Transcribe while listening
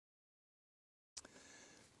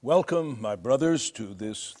Welcome, my brothers, to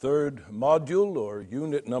this third module, or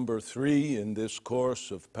unit number 3 in this course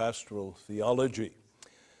of pastoral theology.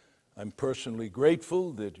 I'm personally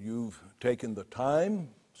grateful that you've taken the time,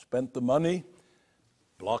 spent the money,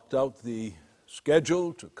 blocked out the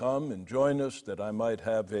schedule to come and join us, that I might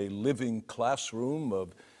have a living classroom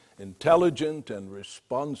of intelligent and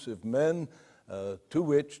responsive men to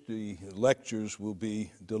which the lectures will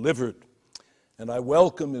be delivered. And I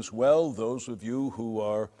welcome as well those of you who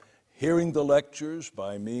are hearing the lectures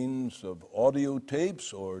by means of audio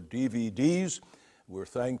tapes or DVDs. We're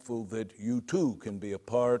thankful that you too can be a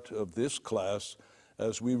part of this class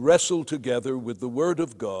as we wrestle together with the Word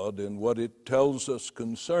of God and what it tells us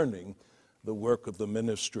concerning the work of the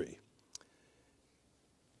ministry.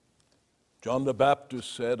 John the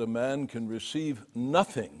Baptist said, "A man can receive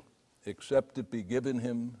nothing except it be given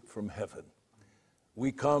him from heaven."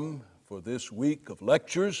 We come for this week of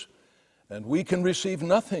lectures, and we can receive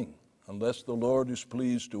nothing unless the Lord is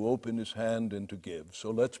pleased to open his hand and to give.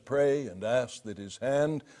 So let's pray and ask that his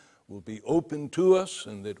hand will be open to us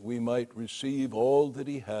and that we might receive all that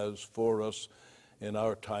he has for us in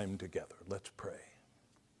our time together. Let's pray.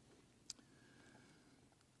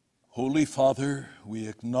 Holy Father, we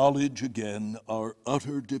acknowledge again our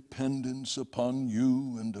utter dependence upon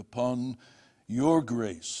you and upon your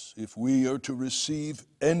grace if we are to receive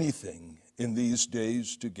anything in these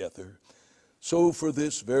days together. So for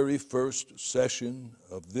this very first session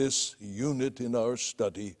of this unit in our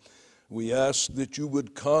study, we ask that you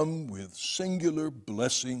would come with singular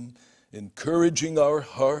blessing, encouraging our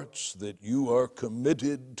hearts that you are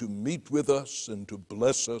committed to meet with us and to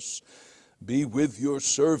bless us. Be with your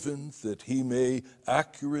servant that he may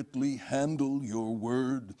accurately handle your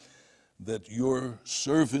word, that your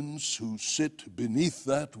servants who sit beneath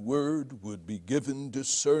that word would be given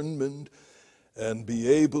discernment and be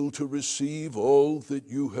able to receive all that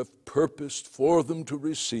you have purposed for them to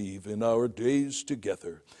receive in our days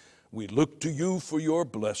together. We look to you for your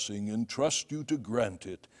blessing and trust you to grant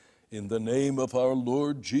it in the name of our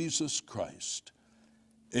Lord Jesus Christ.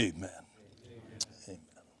 Amen.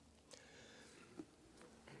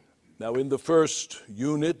 Now, in the first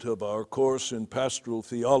unit of our course in pastoral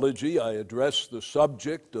theology, I addressed the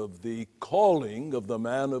subject of the calling of the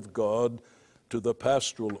man of God to the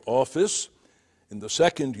pastoral office. In the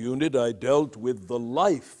second unit, I dealt with the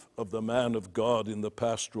life of the man of God in the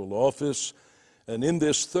pastoral office. And in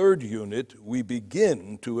this third unit, we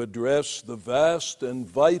begin to address the vast and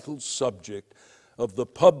vital subject of the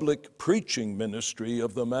public preaching ministry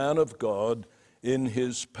of the man of God in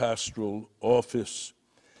his pastoral office.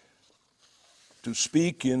 To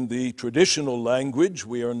speak in the traditional language,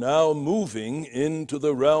 we are now moving into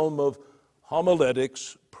the realm of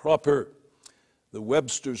homiletics proper. The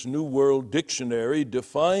Webster's New World Dictionary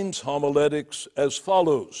defines homiletics as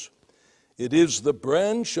follows: it is the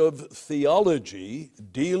branch of theology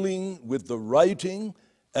dealing with the writing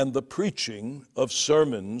and the preaching of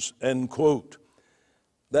sermons, end quote.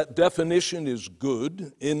 That definition is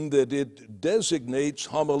good in that it designates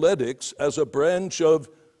homiletics as a branch of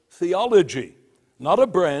theology, not a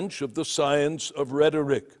branch of the science of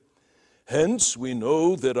rhetoric. Hence, we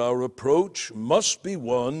know that our approach must be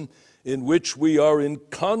one in which we are in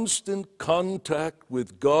constant contact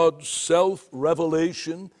with God's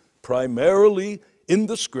self-revelation, primarily in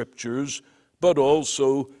the Scriptures, but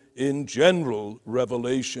also in general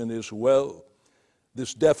revelation as well.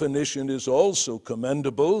 This definition is also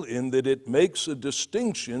commendable in that it makes a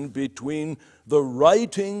distinction between the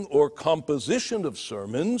writing or composition of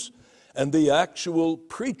sermons and the actual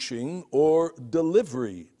preaching or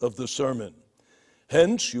delivery of the sermon.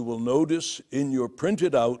 Hence, you will notice in your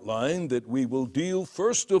printed outline that we will deal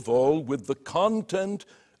first of all with the content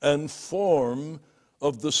and form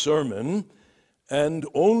of the sermon, and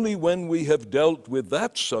only when we have dealt with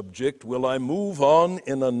that subject will I move on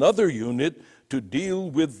in another unit to deal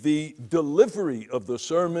with the delivery of the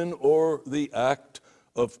sermon or the act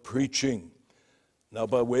of preaching. Now,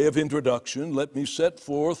 by way of introduction, let me set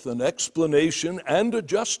forth an explanation and a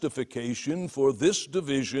justification for this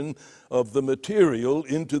division of the material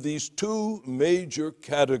into these two major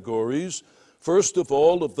categories. First of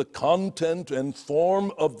all, of the content and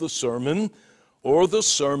form of the sermon, or the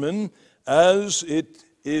sermon as it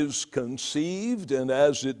is conceived and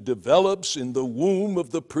as it develops in the womb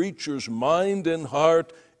of the preacher's mind and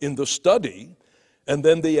heart in the study, and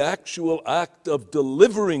then the actual act of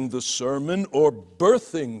delivering the sermon or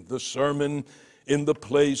birthing the sermon in the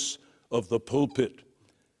place of the pulpit.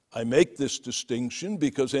 I make this distinction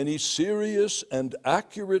because any serious and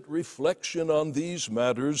accurate reflection on these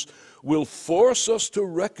matters will force us to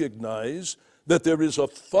recognize that there is a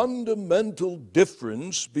fundamental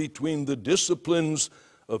difference between the disciplines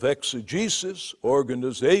of exegesis,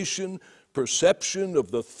 organization, perception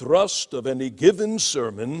of the thrust of any given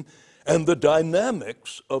sermon, and the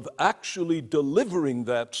dynamics of actually delivering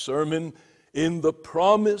that sermon in the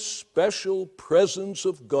promised special presence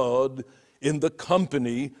of God in the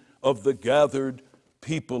company of the gathered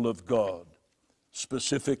people of God.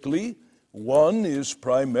 Specifically, one is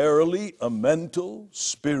primarily a mental,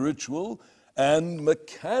 spiritual, and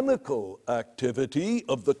mechanical activity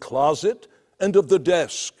of the closet and of the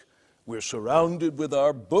desk. We're surrounded with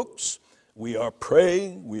our books. We are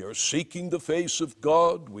praying, we are seeking the face of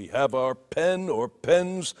God, we have our pen or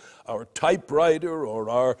pens, our typewriter or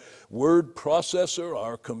our word processor,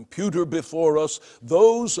 our computer before us.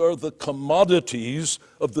 Those are the commodities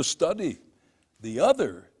of the study. The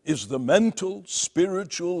other is the mental,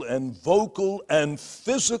 spiritual, and vocal and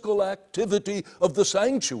physical activity of the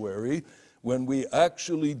sanctuary when we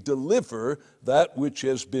actually deliver that which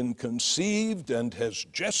has been conceived and has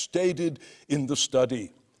gestated in the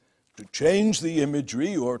study. To change the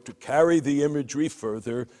imagery or to carry the imagery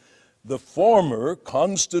further, the former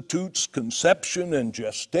constitutes conception and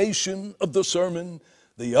gestation of the sermon.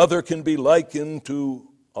 The other can be likened to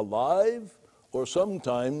a live or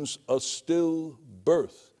sometimes a still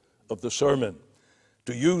birth of the sermon.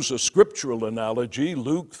 To use a scriptural analogy,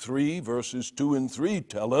 Luke 3 verses 2 and 3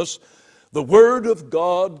 tell us, the word of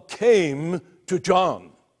God came to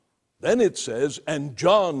John. Then it says, and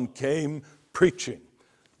John came preaching.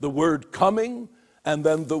 The word coming, and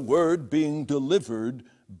then the word being delivered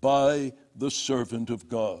by the servant of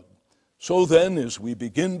God. So then, as we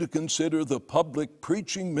begin to consider the public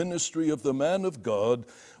preaching ministry of the man of God,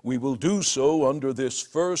 we will do so under this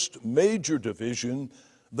first major division,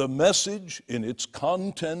 the message in its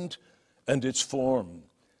content and its form.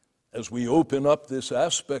 As we open up this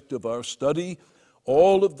aspect of our study,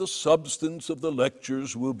 all of the substance of the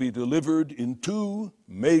lectures will be delivered in two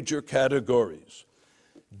major categories.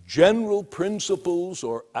 General principles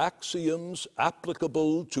or axioms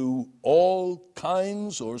applicable to all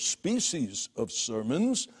kinds or species of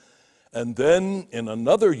sermons, and then in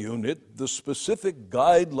another unit, the specific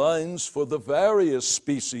guidelines for the various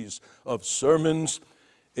species of sermons.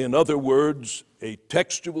 In other words, a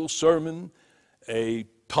textual sermon, a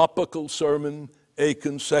topical sermon, a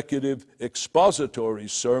consecutive expository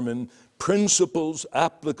sermon, principles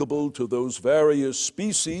applicable to those various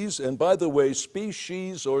species. And by the way,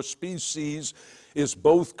 species or species are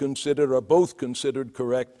both considered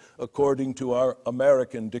correct according to our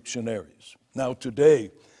American dictionaries. Now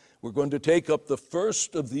today, we're going to take up the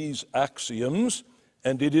first of these axioms,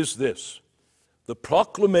 and it is this: the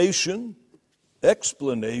proclamation,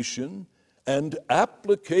 explanation, and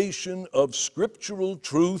application of scriptural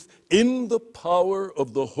truth in the power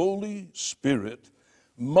of the Holy Spirit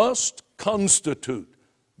must constitute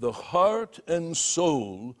the heart and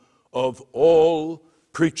soul of all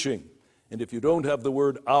preaching. And if you don't have the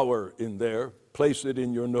word "our" in there, place it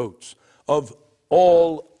in your notes. Of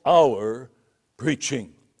all our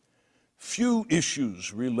preaching. Few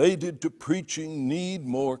issues related to preaching need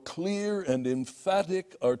more clear and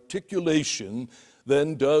emphatic articulation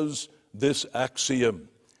than does this axiom.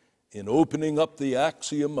 In opening up the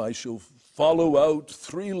axiom, I shall follow out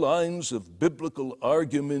 3 lines of biblical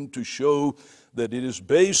argument to show that it is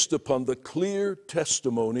based upon the clear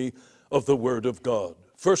testimony of the Word of God.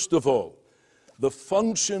 First of all, the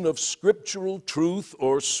function of scriptural truth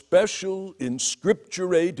or special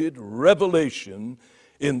inscripturated revelation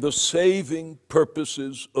in the saving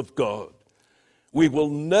purposes of God. We will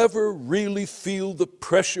never really feel the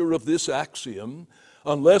pressure of this axiom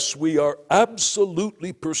unless we are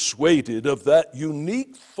absolutely persuaded of that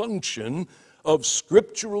unique function of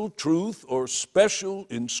scriptural truth or special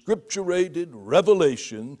inscripturated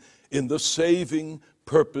revelation in the saving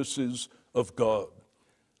purposes of God.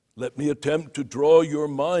 Let me attempt to draw your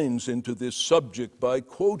minds into this subject by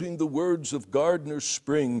quoting the words of Gardner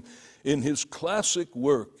Spring in his classic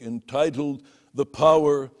work entitled The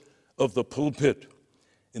Power of the Pulpit.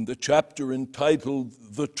 In the chapter entitled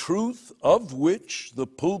The Truth of Which the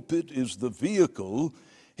Pulpit is the Vehicle,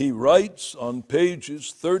 he writes on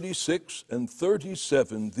pages 36 and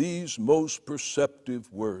 37 these most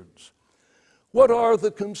perceptive words. What are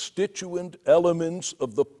the constituent elements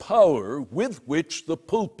of the power with which the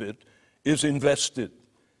pulpit is invested?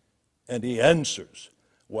 And he answers,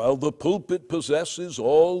 while the pulpit possesses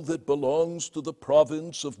all that belongs to the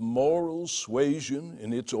province of moral suasion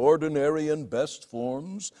in its ordinary and best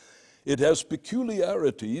forms, it has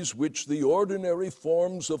peculiarities which the ordinary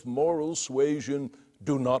forms of moral suasion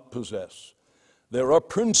do not possess. There are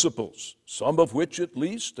principles, some of which at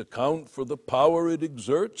least account for the power it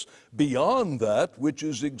exerts beyond that which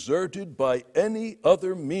is exerted by any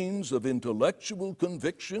other means of intellectual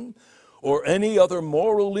conviction or any other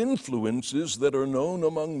moral influences that are known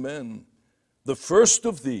among men. The first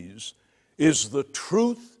of these is the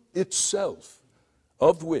truth itself,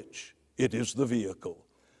 of which it is the vehicle.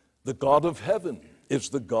 The God of heaven is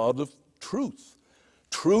the God of truth.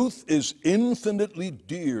 Truth is infinitely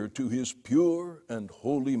dear to his pure and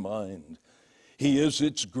holy mind. He is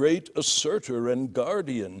its great asserter and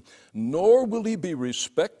guardian, nor will he be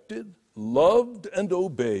respected, loved, and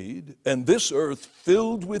obeyed, and this earth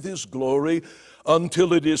filled with his glory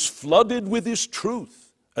until it is flooded with his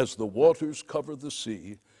truth, as the waters cover the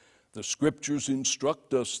sea. The scriptures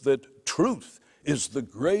instruct us that truth is the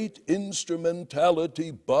great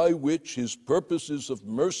instrumentality by which his purposes of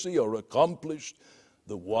mercy are accomplished,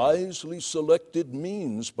 the wisely selected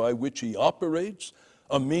means by which he operates,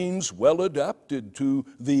 a means well adapted to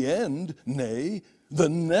the end, nay, the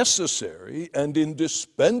necessary and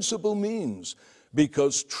indispensable means,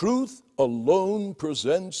 because truth alone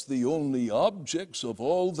presents the only objects of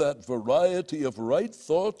all that variety of right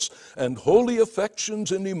thoughts and holy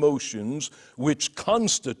affections and emotions which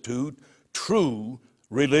constitute true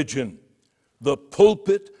religion. The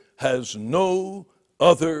pulpit has no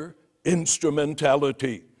other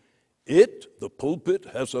instrumentality. It, the pulpit,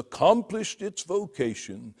 has accomplished its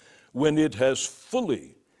vocation when it has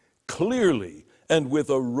fully, clearly, and with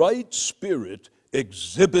a right spirit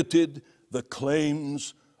exhibited the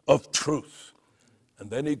claims of truth. And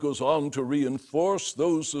then he goes on to reinforce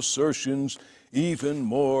those assertions even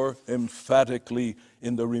more emphatically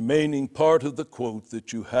in the remaining part of the quote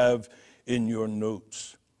that you have in your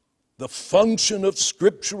notes. The function of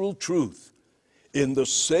scriptural truth in the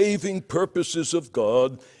saving purposes of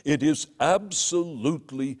God, it is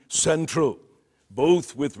absolutely central,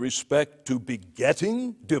 both with respect to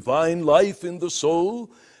begetting divine life in the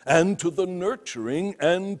soul and to the nurturing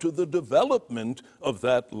and to the development of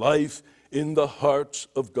that life in the hearts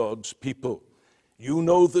of God's people. You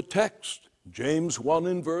know the text, James 1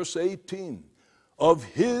 and verse 18. Of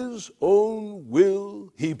his own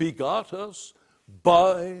will he begot us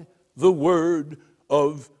by the word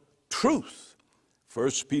of truth. 1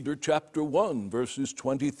 Peter chapter 1, verses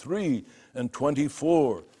 23 and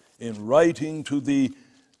 24, in writing to the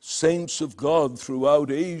saints of God throughout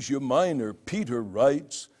Asia Minor, Peter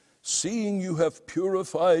writes, "Seeing you have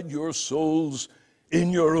purified your souls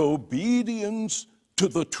in your obedience to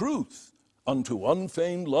the truth, unto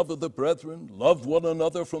unfeigned love of the brethren, love one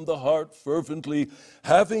another from the heart fervently,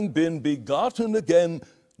 having been begotten again,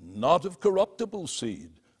 not of corruptible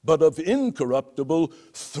seed, but of incorruptible,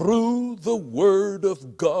 through the word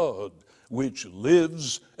of God, which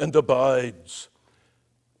lives and abides."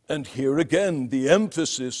 And here again, the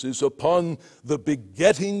emphasis is upon the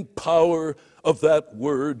begetting power of that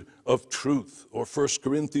word of truth. Or 1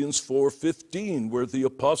 Corinthians 4:15, where the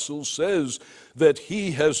apostle says that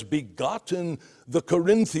he has begotten the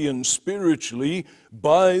Corinthians spiritually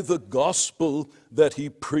by the gospel that he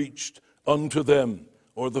preached unto them.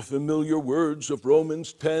 Or the familiar words of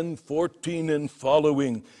Romans 10:14 and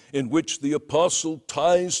following, in which the apostle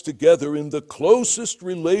ties together in the closest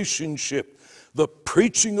relationship the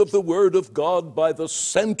preaching of the word of God by the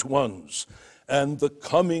sent ones and the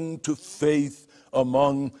coming to faith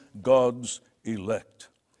among God's elect.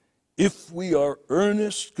 If we are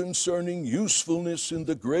earnest concerning usefulness in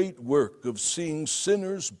the great work of seeing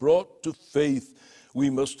sinners brought to faith, we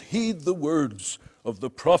must heed the words of the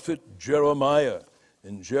prophet Jeremiah.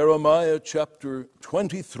 In Jeremiah chapter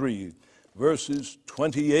 23, verses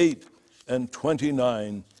 28 and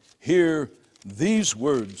 29, hear these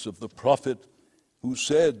words of the prophet who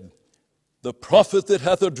said, "The prophet that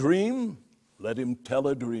hath a dream, let him tell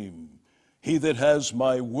a dream. He that has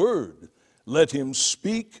my word, let him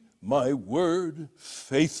speak my word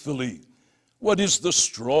faithfully. What is the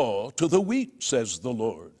straw to the wheat, says the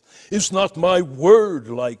Lord? Is not my word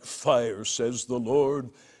like fire, says the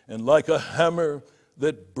Lord, and like a hammer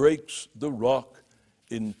that breaks the rock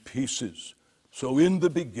in pieces?" So in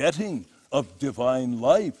the begetting of divine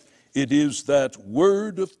life, it is that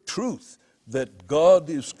word of truth that God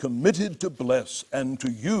is committed to bless and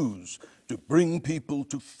to use to bring people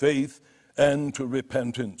to faith and to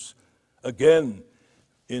repentance. Again,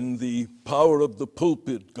 in the Power of the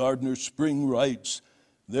Pulpit, Gardner Spring writes,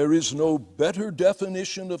 "There is no better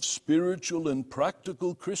definition of spiritual and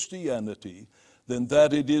practical Christianity than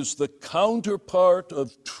that it is the counterpart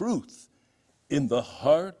of truth in the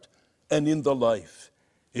heart and in the life.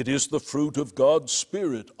 It is the fruit of God's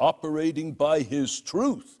Spirit operating by his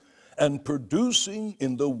truth and producing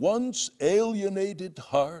in the once alienated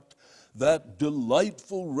heart that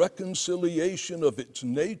delightful reconciliation of its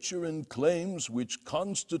nature and claims which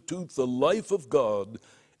constitute the life of God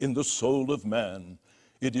in the soul of man.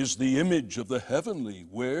 It is the image of the heavenly,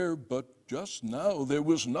 where but just now there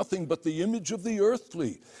was nothing but the image of the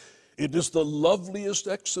earthly. It is the loveliest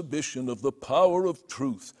exhibition of the power of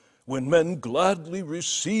truth, when men gladly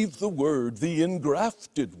receive the word, the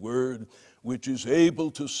engrafted word, which is able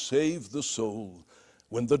to save the soul.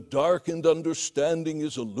 When the darkened understanding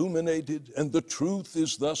is illuminated, and the truth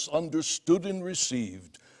is thus understood and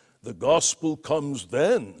received, the gospel comes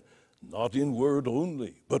then, not in word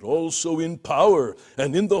only, but also in power,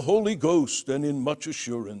 and in the Holy Ghost, and in much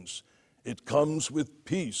assurance. It comes with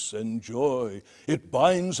peace and joy. It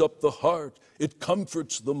binds up the heart. It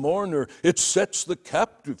comforts the mourner. It sets the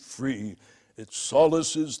captive free. It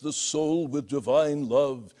solaces the soul with divine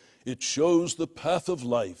love. It shows the path of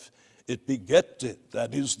life. It begets it,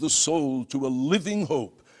 that is the soul, to a living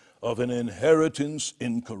hope of an inheritance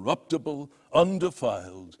incorruptible,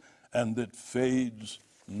 undefiled, and that fades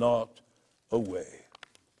not away.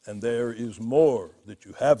 And there is more that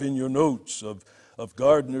you have in your notes of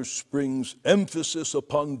Gardner Spring's emphasis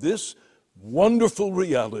upon this wonderful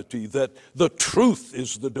reality that the truth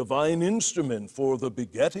is the divine instrument for the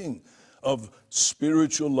begetting of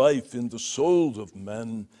spiritual life in the souls of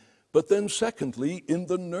men, but then secondly, in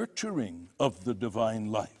the nurturing of the divine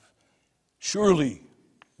life. Surely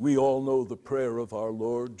we all know the prayer of our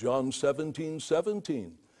Lord, John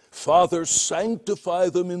 17:17. Father, sanctify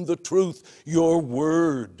them in the truth. Your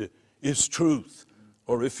word is truth.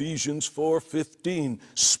 Or Ephesians 4:15,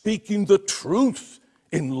 speaking the truth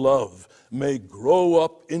in love may grow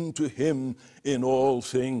up into him in all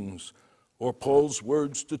things. Or Paul's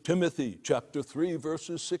words to Timothy, chapter 3,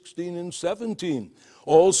 verses 16 and 17.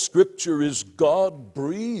 All scripture is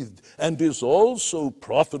God-breathed and is also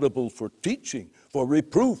profitable for teaching, for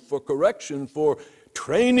reproof, for correction, for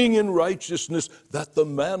training in righteousness, that the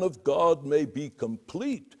man of God may be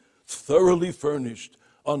complete, thoroughly furnished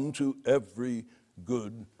unto every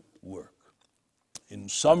good work. In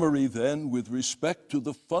summary, then, with respect to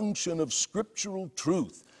the function of scriptural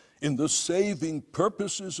truth in the saving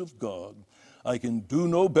purposes of God, I can do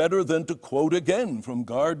no better than to quote again from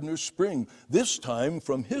Gardner Spring, this time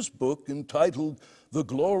from his book entitled The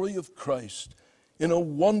Glory of Christ, in a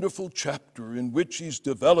wonderful chapter in which he's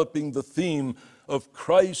developing the theme of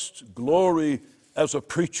Christ's glory as a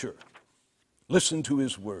preacher. Listen to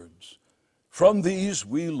his words. From these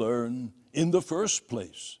we learn, in the first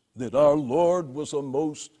place, that our Lord was a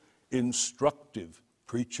most instructive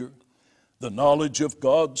preacher. The knowledge of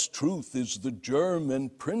God's truth is the germ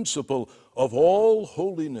and principle of all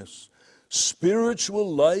holiness.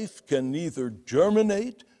 Spiritual life can neither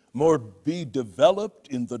germinate nor be developed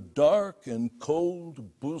in the dark and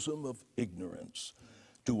cold bosom of ignorance.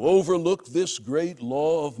 To overlook this great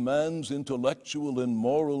law of man's intellectual and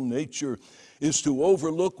moral nature is to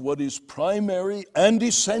overlook what is primary and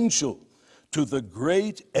essential to the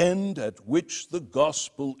great end at which the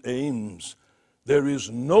gospel aims. There is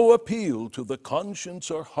no appeal to the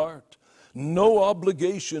conscience or heart, no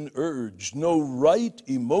obligation urged, no right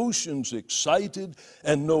emotions excited,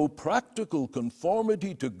 and no practical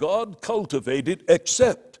conformity to God cultivated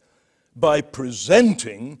except by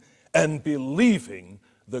presenting and believing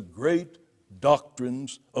the great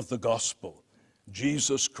doctrines of the gospel.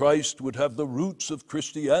 Jesus Christ would have the roots of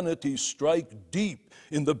Christianity strike deep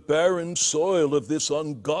in the barren soil of this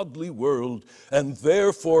ungodly world, and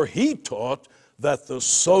therefore he taught that the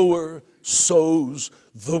sower sows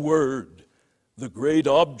the word. The great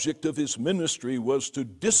object of his ministry was to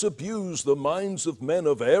disabuse the minds of men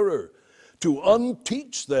of error, to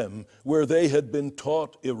unteach them where they had been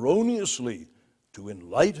taught erroneously, to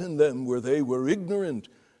enlighten them where they were ignorant,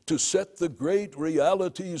 to set the great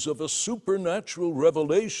realities of a supernatural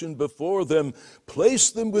revelation before them, place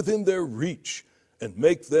them within their reach, and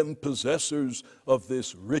make them possessors of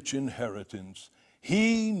this rich inheritance.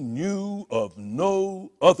 He knew of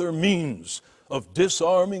no other means of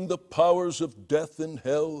disarming the powers of death and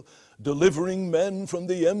hell, delivering men from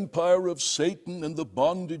the empire of Satan and the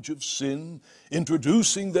bondage of sin,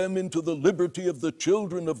 introducing them into the liberty of the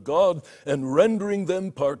children of God, and rendering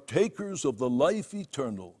them partakers of the life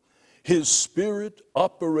eternal. His Spirit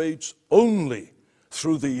operates only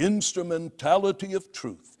through the instrumentality of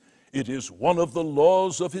truth. It is one of the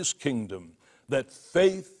laws of his kingdom that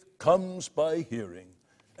faith comes by hearing,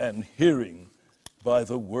 and hearing by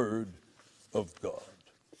the word of God.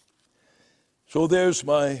 So there's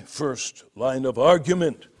my first line of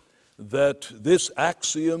argument, that this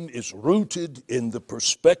axiom is rooted in the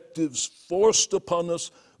perspectives forced upon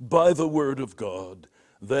us by the Word of God,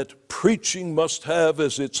 that preaching must have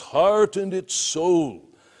as its heart and its soul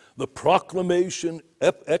the proclamation,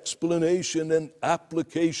 explanation, and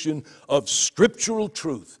application of scriptural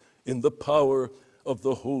truth in the power of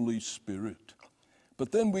the Holy Spirit.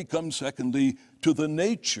 But then we come, secondly, to the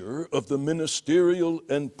nature of the ministerial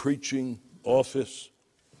and preaching office.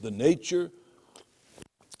 The nature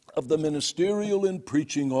of the ministerial and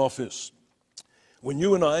preaching office. When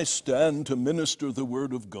you and I stand to minister the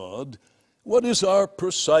Word of God, what is our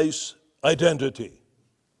precise identity?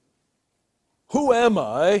 Who am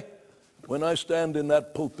I when I stand in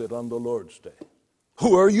that pulpit on the Lord's Day?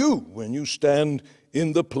 Who are you when you stand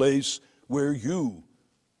in the place where you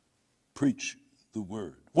preach the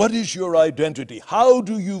Word? What is your identity? How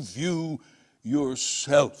do you view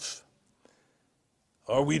yourself?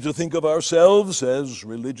 Are we to think of ourselves as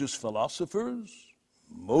religious philosophers,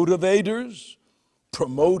 motivators,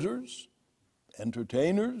 promoters,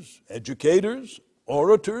 entertainers, educators,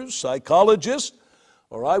 orators, psychologists?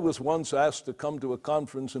 Or I was once asked to come to a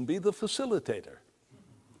conference and be the facilitator.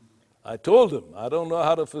 I told him, I don't know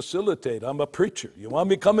how to facilitate. I'm a preacher. You want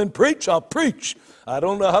me to come and preach? I'll preach. I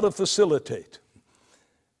don't know how to facilitate.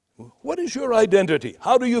 What is your identity?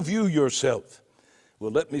 How do you view yourself?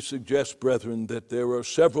 Well, let me suggest, brethren, that there are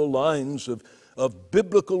several lines of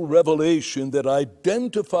biblical revelation that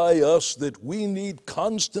identify us that we need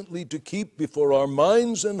constantly to keep before our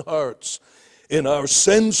minds and hearts in our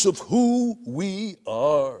sense of who we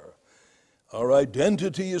are. Our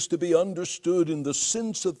identity is to be understood in the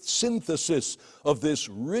synthesis of this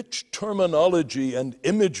rich terminology and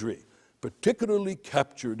imagery, particularly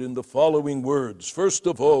captured in the following words. First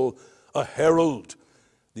of all, a herald.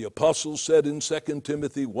 The apostle said in 2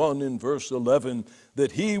 Timothy 1 in verse 11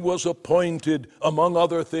 that he was appointed, among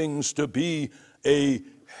other things, to be a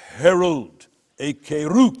herald, a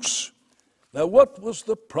kerux. Now, what was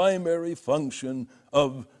the primary function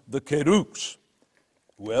of the kerux?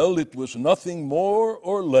 Well, it was nothing more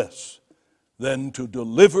or less than to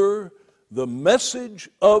deliver the message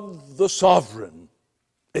of the sovereign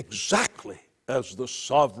exactly as the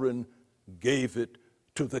sovereign gave it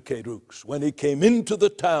to the kerux. When he came into the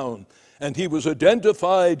town and he was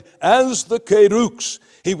identified as the kerux,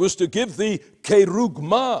 he was to give the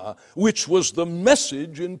kerugma, which was the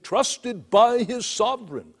message entrusted by his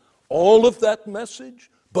sovereign. All of that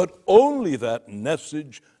message, but only that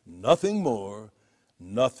message, nothing more,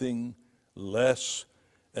 nothing less.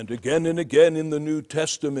 And again in the New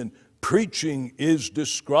Testament, preaching is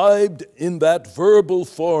described in that verbal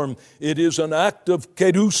form. It is an act of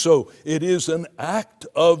keruso. It is an act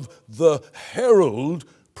of the herald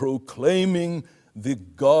proclaiming the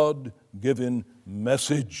God-given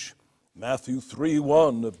message. Matthew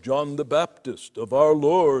 3:1 of John the Baptist, of our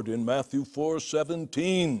Lord in Matthew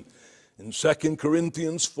 4:17. In 2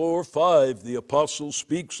 Corinthians 4:5, the apostle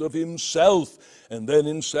speaks of himself, and then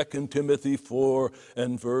in 2 Timothy 4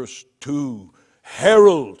 and verse 2,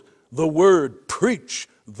 herald the word, preach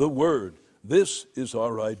the word. This is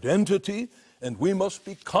our identity, and we must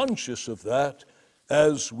be conscious of that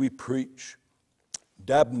as we preach.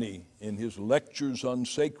 Dabney, in his lectures on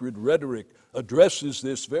sacred rhetoric, addresses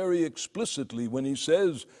this very explicitly when he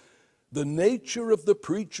says, the nature of the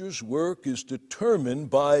preacher's work is determined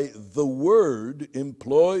by the word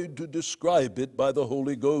employed to describe it by the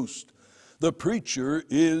Holy Ghost. The preacher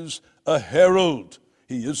is a herald.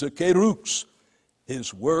 He is a kerux.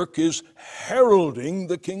 His work is heralding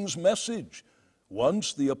the king's message.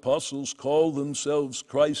 Once the apostles called themselves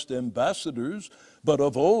Christ's ambassadors, but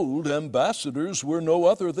of old ambassadors were no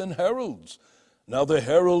other than heralds. Now the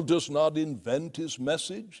herald does not invent his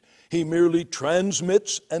message. He merely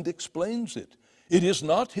transmits and explains it. It is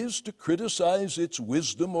not his to criticize its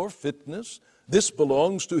wisdom or fitness. This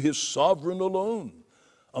belongs to his sovereign alone.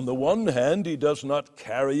 On the one hand, he does not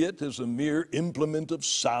carry it as a mere implement of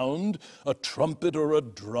sound, a trumpet or a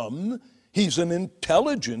drum. He's an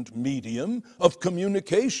intelligent medium of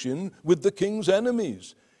communication with the king's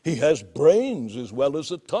enemies. He has brains as well as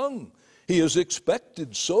a tongue. He is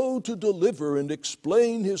expected so to deliver and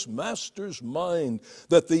explain his master's mind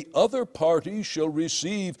that the other party shall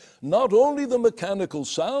receive not only the mechanical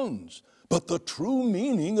sounds, but the true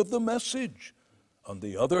meaning of the message. On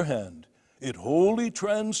the other hand, it wholly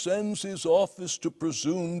transcends his office to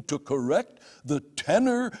presume to correct the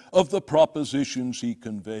tenor of the propositions he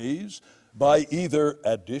conveys by either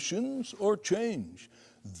additions or change.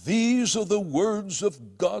 These are the words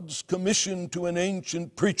of God's commission to an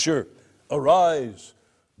ancient preacher. Arise,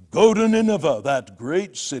 go to Nineveh, that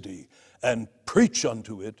great city, and preach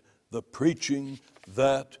unto it the preaching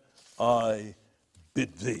that I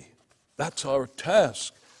bid thee. That's our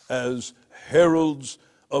task as heralds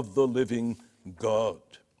of the living God.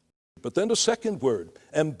 But then a second word,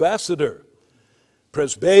 ambassador.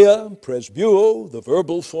 Presbeia, presbuo, the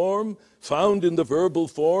verbal form, found in the verbal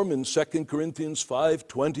form in 2 Corinthians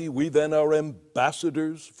 5:20. We then are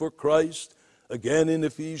ambassadors for Christ. Again in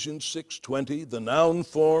Ephesians 6:20, the noun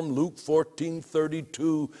form, Luke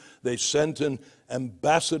 14:32. They sent an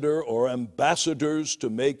ambassador or ambassadors to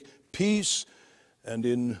make peace. And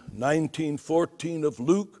in 19:14 of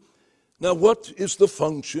Luke. Now, what is the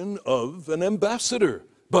function of an ambassador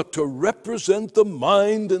but to represent the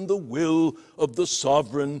mind and the will of the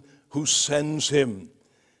sovereign who sends him?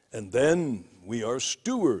 And then we are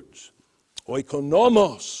stewards,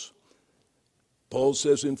 oikonomos. Paul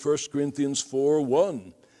says in 1 Corinthians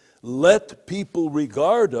 4:1, let people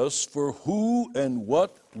regard us for who and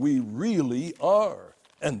what we really are.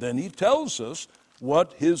 And then he tells us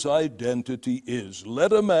what his identity is.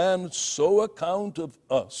 Let a man so account of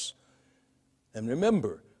us. And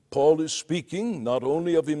remember, Paul is speaking not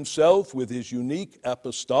only of himself with his unique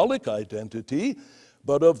apostolic identity,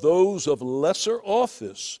 but of those of lesser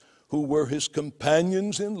office who were his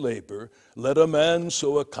companions in labor. Let a man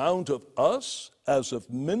so account of us as of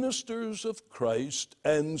ministers of Christ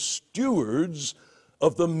and stewards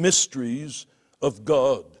of the mysteries of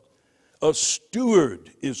God. A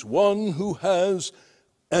steward is one who has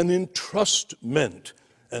an entrustment.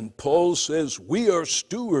 And Paul says we are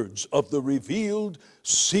stewards of the revealed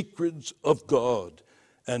secrets of God.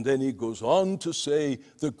 And then he goes on to say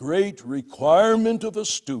the great requirement of a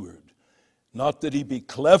steward, not that he be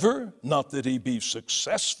clever, not that he be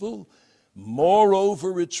successful.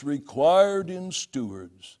 Moreover, it's required in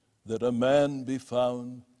stewards that a man be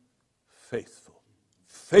found faithful.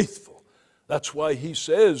 Faithful. That's why he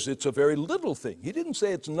says it's a very little thing. He didn't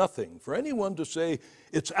say it's nothing. For anyone to say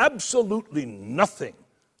it's absolutely nothing,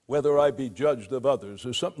 whether I be judged of others,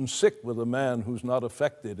 there's something sick with a man who's not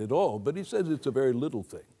affected at all. But he says it's a very little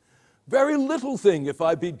thing. Very little thing if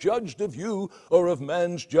I be judged of you or of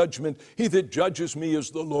man's judgment. He that judges me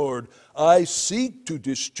is the Lord. I seek to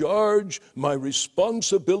discharge my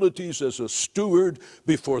responsibilities as a steward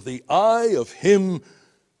before the eye of him.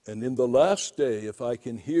 And in the last day, if I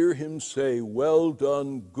can hear him say, well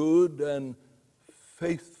done, good and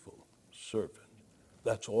faithful servant,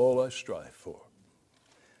 that's all I strive for.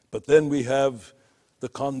 But then we have the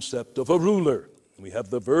concept of a ruler. We have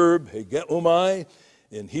the verb hegeomai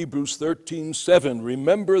in Hebrews 13:7.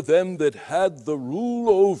 Remember them that had the rule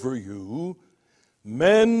over you,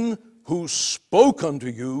 men who spoke unto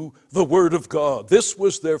you the word of God. This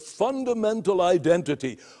was their fundamental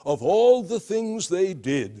identity of all the things they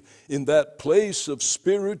did in that place of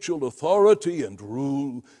spiritual authority and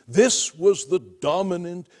rule. This was the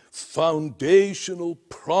dominant, foundational,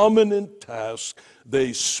 prominent task.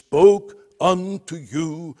 They spoke unto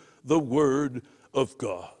you the word of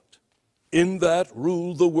God. In that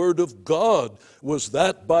rule, the word of God was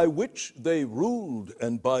that by which they ruled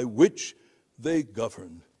and by which they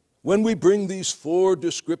governed. When we bring these four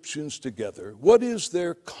descriptions together, what is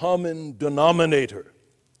their common denominator?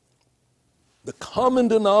 The common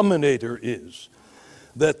denominator is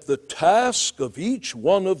that the task of each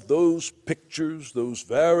one of those pictures, those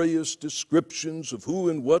various descriptions of who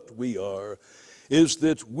and what we are, is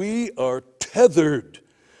that we are tethered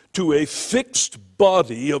to a fixed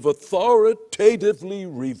body of authoritatively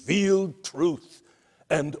revealed truth,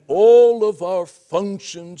 and all of our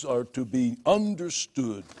functions are to be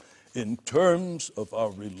understood in terms of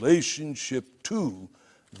our relationship to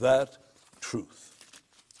that truth.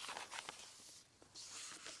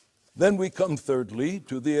 Then we come thirdly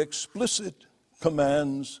to the explicit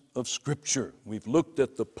commands of Scripture. We've looked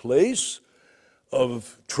at the place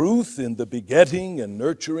of truth in the begetting and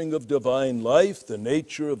nurturing of divine life, the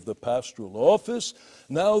nature of the pastoral office.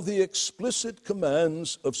 Now the explicit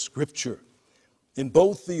commands of Scripture. In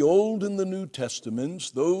both the Old and the New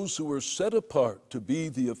Testaments, those who are set apart to be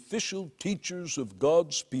the official teachers of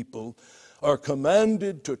God's people are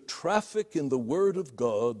commanded to traffic in the Word of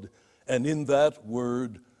God and in that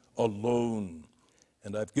Word alone.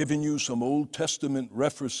 And I've given you some Old Testament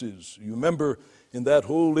references. You remember in that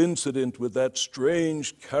whole incident with that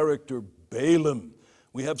strange character Balaam,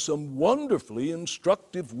 we have some wonderfully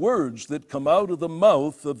instructive words that come out of the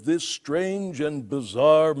mouth of this strange and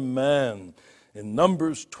bizarre man. In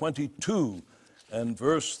Numbers 22 and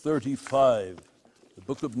verse 35, the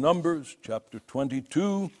book of Numbers, chapter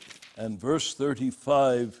 22 and verse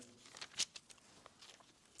 35.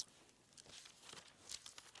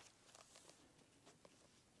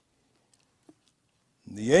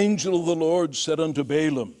 The angel of the Lord said unto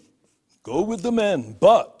Balaam, go with the men,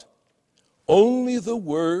 but only the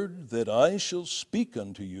word that I shall speak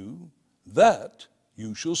unto you, that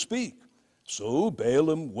you shall speak. So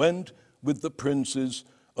Balaam went with the princes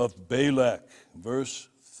of Balak. Verse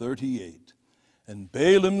 38. And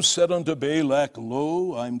Balaam said unto Balak,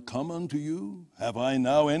 Lo, I'm come unto you. Have I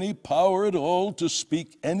now any power at all to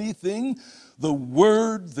speak anything? The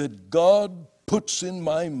word that God puts in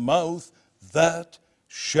my mouth, that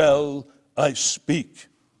shall I speak.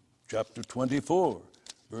 Chapter 24,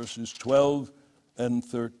 verses 12 and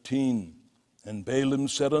 13. And Balaam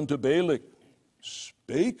said unto Balak,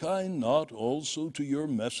 Spake I not also to your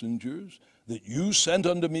messengers, that you sent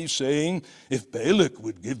unto me, saying, If Balak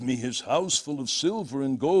would give me his house full of silver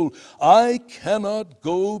and gold, I cannot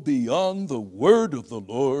go beyond the word of the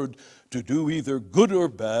Lord to do either good or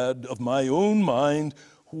bad of my own mind.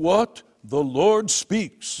 What the Lord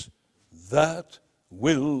speaks, that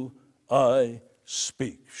will I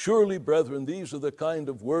speak. Surely, brethren, these are the kind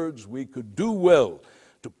of words we could do well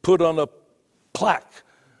to put on a plaque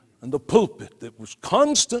and the pulpit that was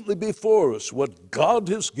constantly before us. What God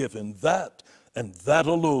has given, that and that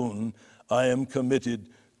alone I am committed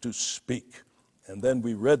to speak. And then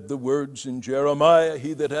we read the words in Jeremiah,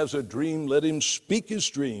 He that has a dream, let him speak his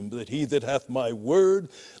dream, that he that hath my word,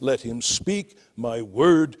 let him speak my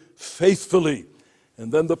word faithfully.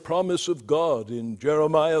 And then the promise of God in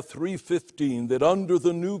Jeremiah 3:15, that under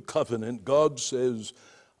the new covenant, God says,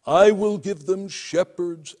 I will give them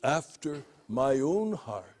shepherds after my own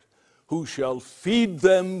heart, who shall feed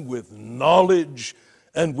them with knowledge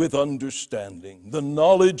and with understanding. The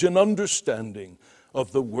knowledge and understanding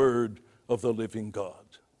of the word of the living God.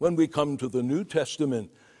 When we come to the New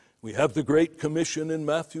Testament, we have the Great Commission in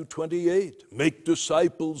Matthew 28. Make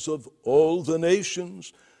disciples of all the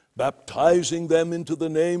nations, baptizing them into the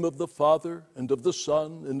name of the Father and of the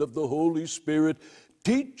Son and of the Holy Spirit,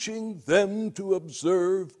 teaching them to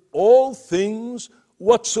observe all things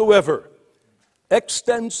whatsoever.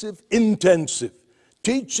 Extensive, intensive,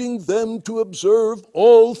 teaching them to observe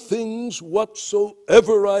all things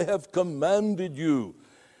whatsoever I have commanded you.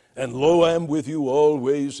 And lo, I am with you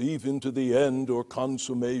always, even to the end or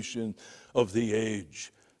consummation of the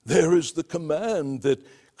age. There is the command that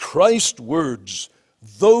Christ's words,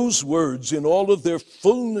 those words in all of their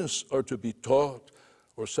fullness, are to be taught.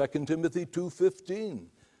 Or 2 Timothy 2:15.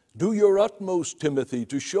 Do your utmost, Timothy,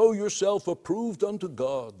 to show yourself approved unto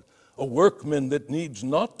God, a workman that needs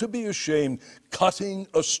not to be ashamed, cutting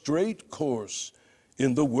a straight course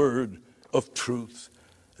in the word of truth.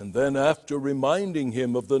 And then after reminding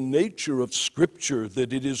him of the nature of Scripture,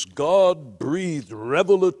 that it is God-breathed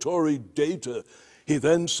revelatory data, he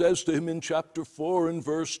then says to him in chapter 4 and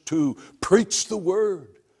verse 2, preach the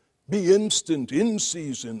word, be instant, in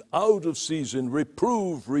season, out of season,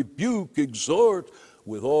 reprove, rebuke, exhort,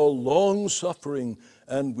 with all long-suffering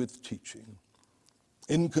and with teaching.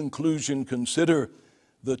 In conclusion, consider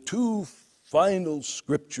the two final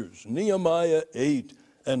scriptures. Nehemiah 8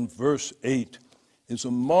 and verse 8 is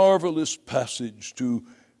a marvelous passage to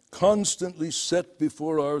constantly set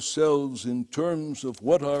before ourselves in terms of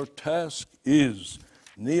what our task is.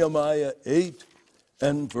 Nehemiah 8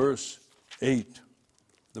 and verse 8.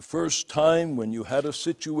 The first time when you had a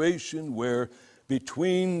situation where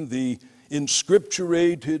between the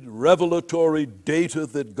inscripturated revelatory data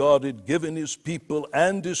that God had given his people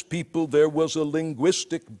and his people, there was a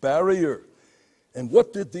linguistic barrier. And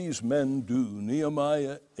what did these men do?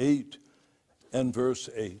 Nehemiah 8 and verse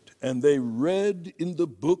 8. And they read in the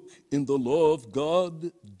book, in the law of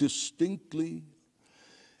God, distinctly,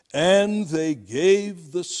 and they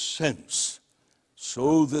gave the sense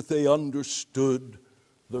so that they understood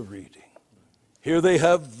the reading. Here they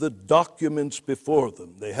have the documents before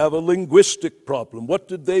them. They have a linguistic problem. What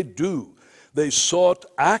did they do? They sought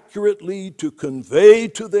accurately to convey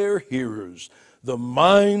to their hearers the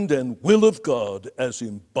mind and will of God as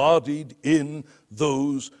embodied in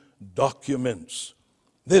those documents.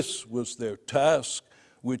 This was their task,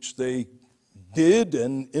 which they did,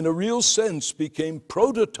 and in a real sense became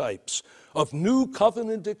prototypes of new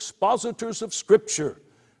covenant expositors of Scripture,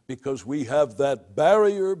 because we have that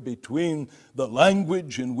barrier between the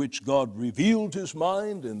language in which God revealed his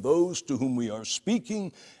mind and those to whom we are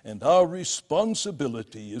speaking, and our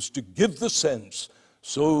responsibility is to give the sense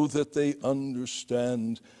so that they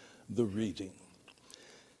understand the reading.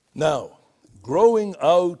 Now, growing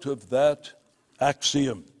out of that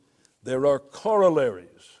axiom, there are corollaries.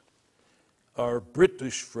 Our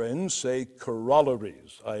British friends say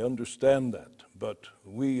corollaries. I understand that, but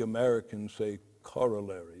we Americans say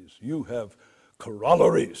corollaries. You have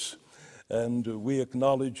corollaries, and we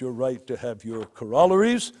acknowledge your right to have your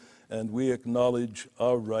corollaries, and we acknowledge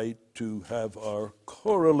our right to have our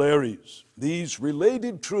corollaries. These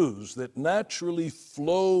related truths that naturally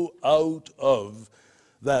flow out of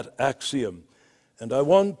that axiom. And I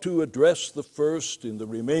want to address the first in the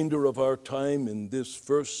remainder of our time in this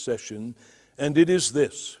first session, and it is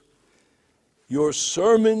this: your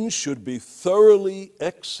sermons should be thoroughly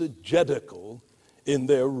exegetical in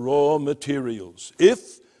their raw materials.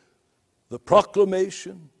 If the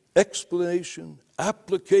proclamation, explanation,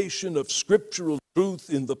 application of scriptural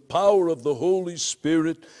truth in the power of the Holy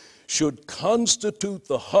Spirit should constitute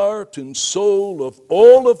the heart and soul of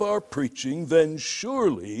all of our preaching, then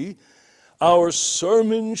surely our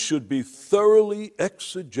sermons should be thoroughly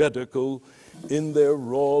exegetical in their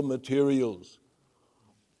raw materials.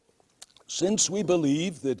 Since we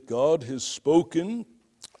believe that God has spoken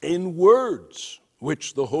in words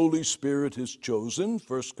which the Holy Spirit has chosen,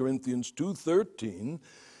 1 Corinthians 2:13,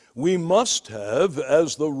 we must have,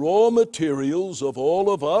 as the raw materials of all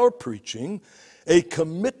of our preaching, a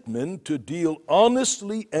commitment to deal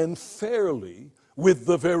honestly and fairly with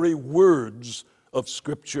the very words of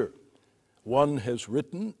Scripture. One has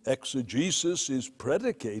written, exegesis is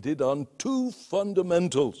predicated on two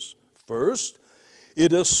fundamentals. First,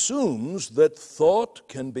 it assumes that thought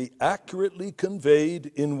can be accurately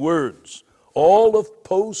conveyed in words. All of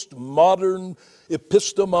postmodern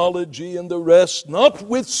epistemology and the rest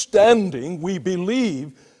notwithstanding, we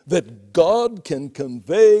believe that God can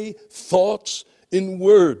convey thoughts in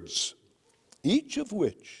words, each of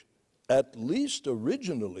which, at least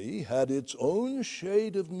originally, had its own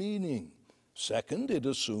shade of meaning. Second, it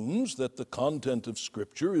assumes that the content of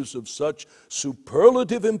Scripture is of such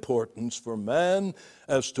superlative importance for man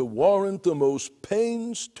as to warrant the most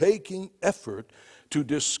painstaking effort to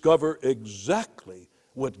discover exactly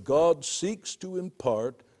what God seeks to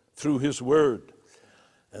impart through His Word.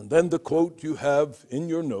 And then the quote you have in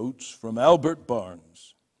your notes from Albert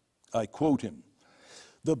Barnes. I quote him: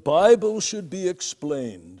 "The Bible should be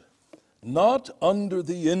explained not under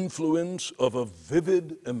the influence of a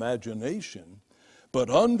vivid imagination, but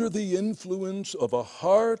under the influence of a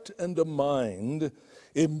heart and a mind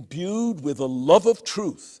imbued with a love of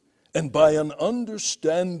truth and by an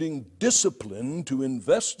understanding discipline to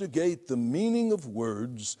investigate the meaning of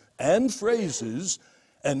words and phrases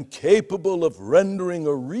and capable of rendering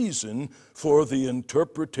a reason for the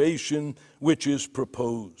interpretation which is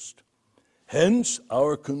proposed. Hence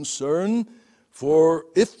our concern for,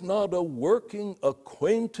 if not a working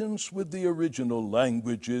acquaintance with the original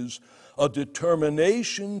languages, a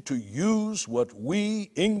determination to use what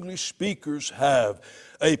we English speakers have,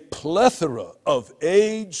 a plethora of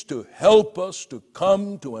aids to help us to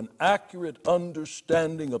come to an accurate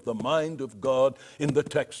understanding of the mind of God in the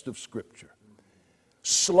text of Scripture.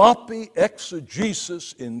 Sloppy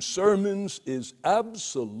exegesis in sermons is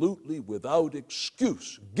absolutely without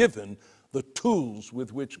excuse, given the tools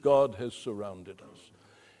with which God has surrounded us.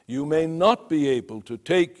 You may not be able to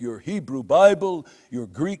take your Hebrew Bible, your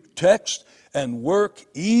Greek text, and work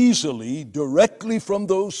easily directly from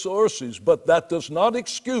those sources, but that does not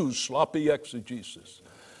excuse sloppy exegesis.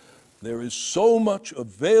 There is so much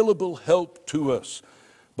available help to us,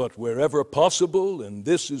 but wherever possible, and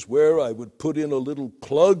this is where I would put in a little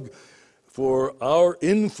plug for our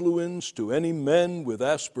influence to any men with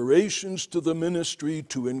aspirations to the ministry,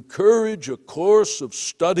 to encourage a course of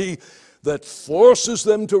study that forces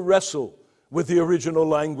them to wrestle with the original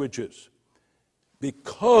languages.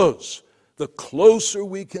 Because the closer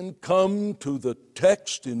we can come to the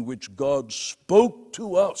text in which God spoke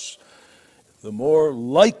to us, the more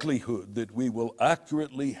likelihood that we will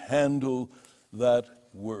accurately handle that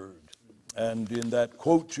word. And in that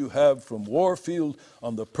quote you have from Warfield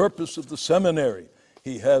on the purpose of the seminary,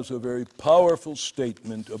 he has a very powerful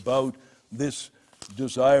statement about this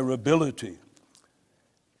desirability.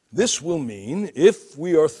 This will mean, if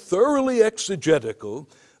we are thoroughly exegetical,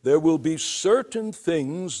 there will be certain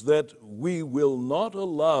things that we will not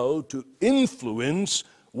allow to influence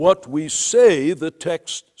what we say the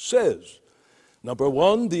text says. Number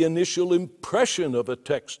one, the initial impression of a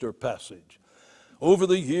text or passage. Over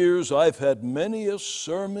the years, I've had many a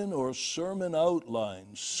sermon or sermon outline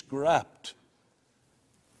scrapped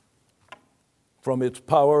from its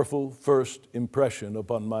powerful first impression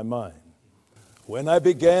upon my mind. When I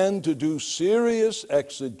began to do serious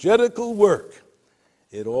exegetical work,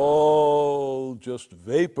 it all just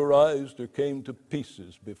vaporized or came to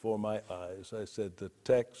pieces before my eyes. I said, the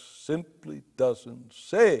text simply doesn't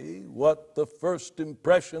say what the first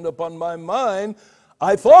impression upon my mind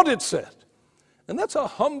I thought it said. And that's a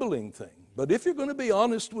humbling thing. But if you're going to be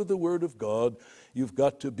honest with the Word of God, you've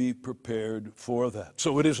got to be prepared for that.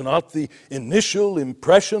 So it is not the initial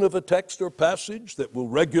impression of a text or passage that will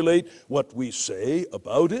regulate what we say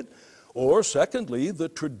about it, or secondly, the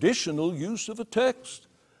traditional use of a text.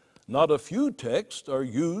 Not a few texts are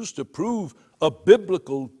used to prove a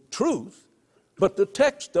biblical truth, but the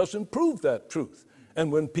text doesn't prove that truth.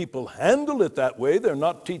 And when people handle it that way, they're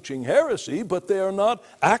not teaching heresy, but they are not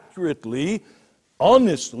accurately,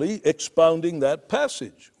 honestly expounding that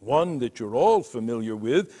passage. One that you're all familiar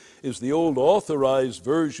with is the old Authorized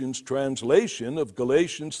Version's translation of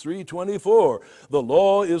Galatians 3:24. The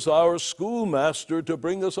law is our schoolmaster to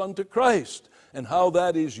bring us unto Christ, and how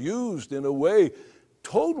that is used in a way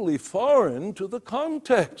totally foreign to the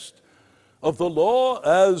context of the law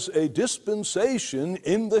as a dispensation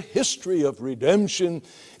in the history of redemption.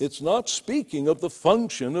 It's not speaking of the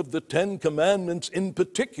function of the Ten Commandments in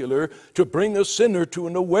particular to bring a sinner to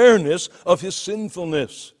an awareness of his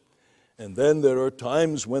sinfulness. And then there are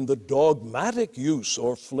times when the dogmatic use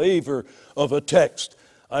or flavor of a text.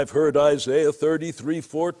 I've heard Isaiah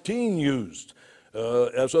 33:14 used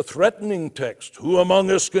as a threatening text. Who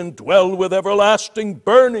among us can dwell with everlasting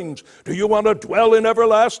burnings? Do you want to dwell in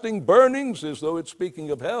everlasting burnings? As though it's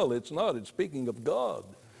speaking of hell. It's not. It's speaking of God.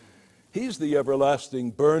 He's the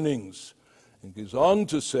everlasting burnings. And goes on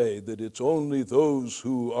to say that it's only those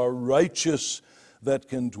who are righteous that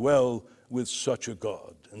can dwell with such a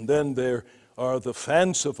God. And then there are the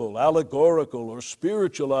fanciful, allegorical, or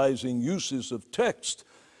spiritualizing uses of text.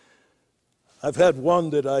 I've had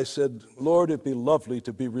one that I said, Lord, it'd be lovely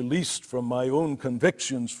to be released from my own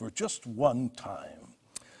convictions for just one time.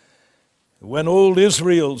 When old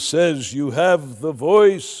Israel says, you have the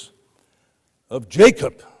voice of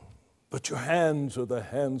Jacob, but your hands are the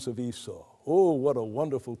hands of Esau. Oh, what a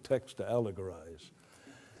wonderful text to allegorize.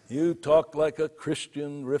 You talk like a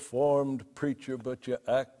Christian Reformed preacher, but you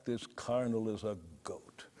act as carnal as a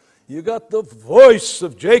goat. You got the voice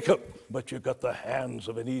of Jacob, but you got the hands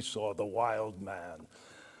of an Esau, the wild man.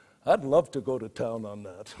 I'd love to go to town on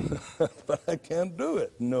that, but I can't do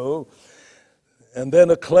it. No. And then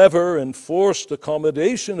a clever and forced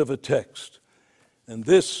accommodation of a text. And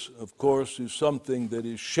this, of course, is something that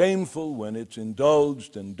is shameful when it's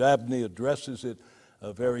indulged, and Dabney addresses it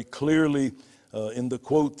very clearly in the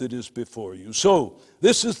quote that is before you. So,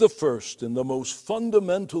 this is the first and the most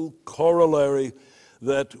fundamental corollary,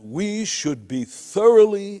 that we should be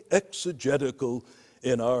thoroughly exegetical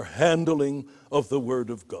in our handling of the Word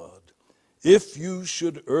of God. If you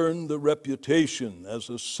should earn the reputation as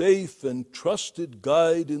a safe and trusted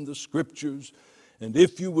guide in the Scriptures, and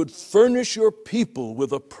if you would furnish your people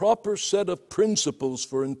with a proper set of principles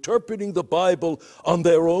for interpreting the Bible on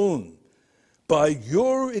their own, by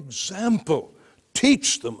your example,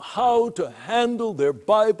 teach them how to handle their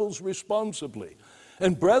Bibles responsibly.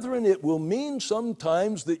 And brethren, it will mean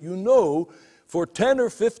sometimes that you know for 10 or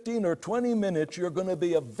 15 or 20 minutes you're going to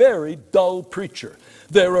be a very dull preacher.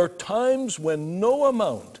 There are times when no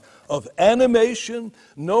amount of animation,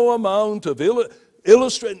 no amount of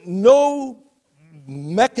illustration, no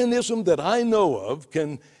mechanism that I know of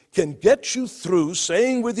can get you through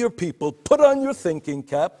saying with your people, put on your thinking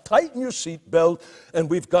cap, tighten your seatbelt, and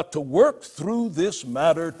we've got to work through this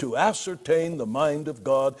matter to ascertain the mind of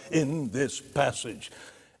God in this passage.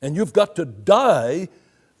 And you've got to die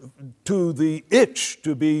to the itch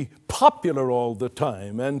to be popular all the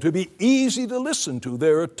time and to be easy to listen to.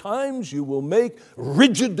 There are times you will make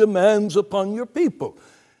rigid demands upon your people.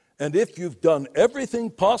 And if you've done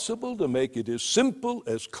everything possible to make it as simple,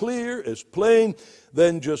 as clear, as plain,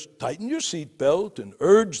 then just tighten your seatbelt and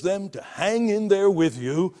urge them to hang in there with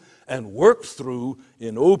you and work through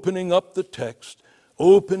in opening up the text,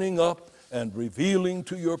 opening up and revealing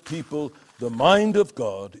to your people the mind of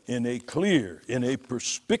God in a clear, in a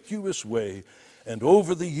perspicuous way. And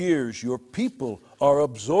over the years, your people are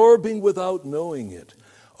absorbing without knowing it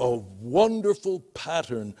a wonderful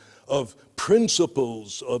pattern of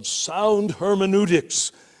principles of sound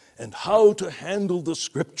hermeneutics and how to handle the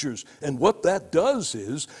Scriptures. And what that does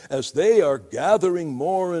is, as they are gathering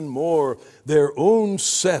more and more their own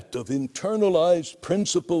set of internalized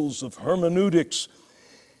principles of hermeneutics,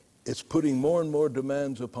 it's putting more and more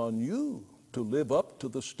demands upon you to live up to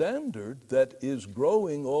the standard that is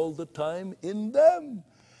growing all the time in them.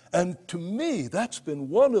 And to me, that's been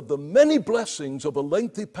one of the many blessings of a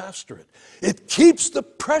lengthy pastorate. It keeps the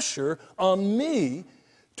pressure on me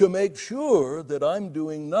to make sure that I'm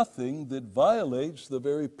doing nothing that violates the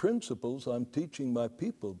very principles I'm teaching my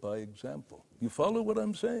people by example. You follow what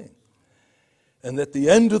I'm saying? And at the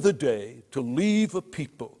end of the day, to leave a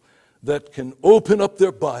people that can open up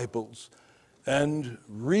their Bibles and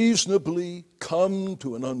reasonably come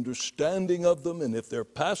to an understanding of them. And if there are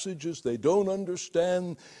passages they don't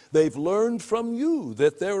understand, they've learned from you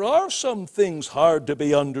that there are some things hard to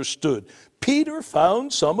be understood. Peter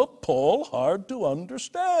found some of Paul hard to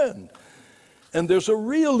understand. And there's a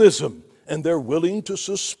realism, and they're willing to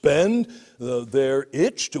suspend their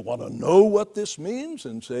itch to want to know what this means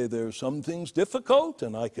and say there's some things difficult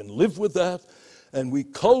and I can live with that. And we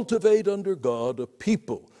cultivate under God a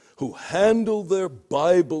people who handle their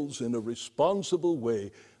Bibles in a responsible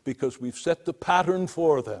way because we've set the pattern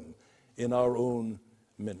for them in our own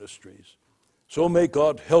ministries. So may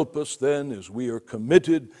God help us then, as we are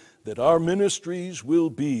committed, that our ministries will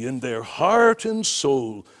be in their heart and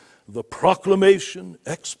soul the proclamation,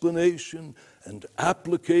 explanation, and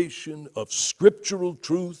application of scriptural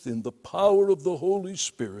truth in the power of the Holy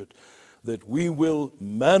Spirit, that we will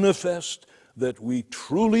manifest that we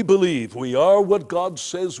truly believe we are what God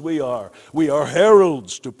says we are. We are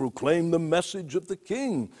heralds to proclaim the message of the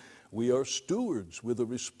King. We are stewards with a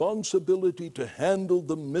responsibility to handle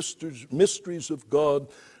the mysteries of God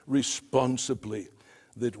responsibly.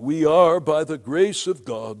 That we are, by the grace of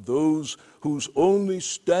God, those whose only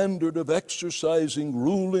standard of exercising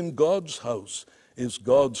rule in God's house is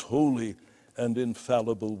God's holy and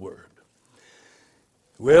infallible word.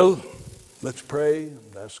 Well, let's pray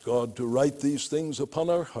and ask God to write these things upon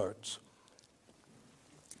our hearts.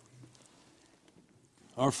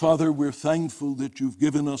 Our Father, we're thankful that you've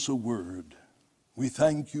given us a word. We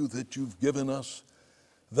thank you that you've given us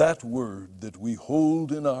that word that we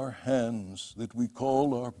hold in our hands, that we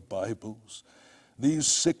call our Bibles, these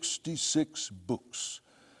 66 books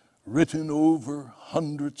written over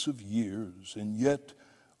hundreds of years, and yet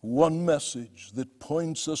one message that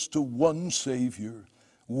points us to one Savior,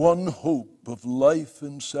 one hope of life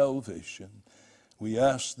and salvation. We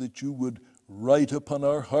ask that you would write upon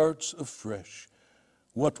our hearts afresh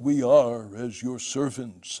what we are as your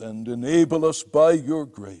servants, and enable us by your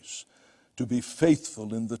grace to be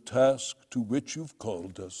faithful in the task to which you've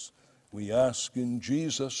called us. We ask in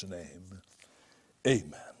Jesus' name,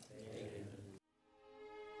 amen.